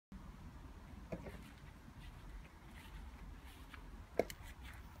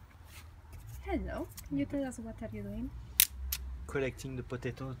Hello, can you tell us what are you doing? Collecting the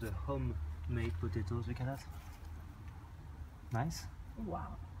potatoes, the homemade potatoes. Look at that. Nice.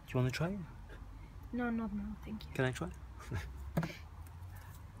 Wow. Do you want to try? No, not now, thank you. Can I try? Look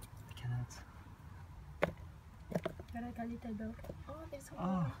at that. But like a little bit. Oh, there's a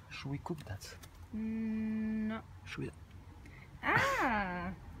Ah, should we cook that? No. Should we?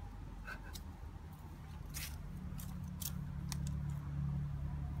 Ah!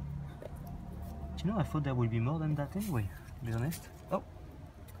 Do you know, I thought there would be more than that anyway, to be honest. Oh!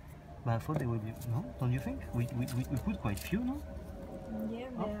 But I thought there would be... No? Don't you think? We put quite few, no?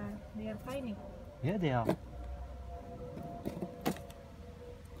 Yeah, they are tiny. Yeah, they are.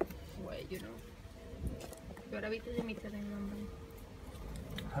 Well, you know. You're a bit limited in London.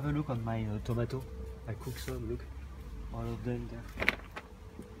 Have a look on my tomato. I cook some, look. All of them there.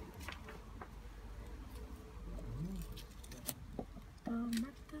 Tomatoes.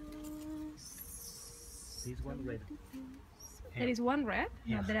 There's one red. There is one red?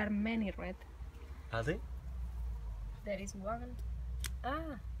 Yeah. No, there are many red. Are they? There is one.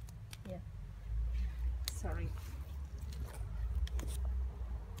 Ah, yeah. Sorry.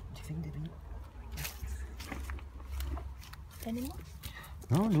 Do you think they've been... Any more?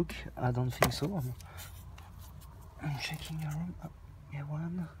 No, look, I don't think so. I'm checking around. Oh, yeah,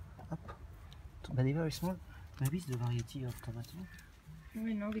 one. Up. But they're very small. Maybe it's the variety of tomato.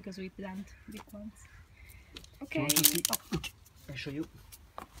 We know because we plant big ones. Do Okay. you want to see? Oh, look, I'll show you.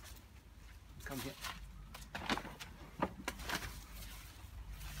 Come here.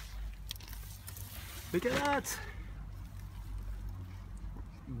 Look at that!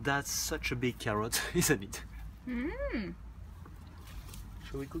 That's such a big carrot, isn't it? Mm.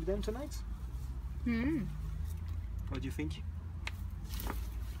 Shall we cook them tonight? Mm. What do you think?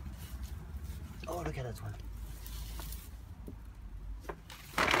 Oh, look at that one.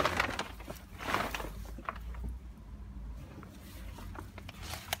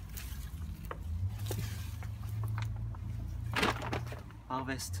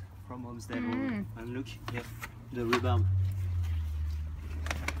 Harvest from Homestead Road. And look, here, the rhubarb.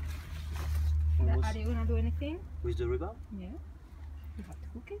 Are you gonna do anything? With the rhubarb? Yeah. You have to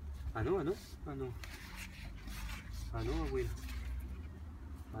cook it. I know. I know I will.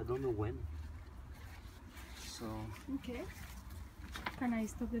 I don't know when. So... Okay. Can I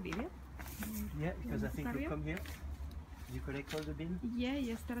stop the video? Yeah, because I think Carry you on? come here. You collect all the beans. Yeah,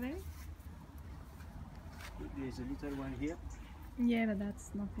 yesterday. There's a little one here. Yeah, but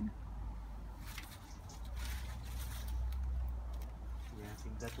that's nothing. Yeah, I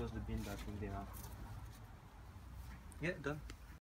think that was the bin that I think they are. Yeah, done.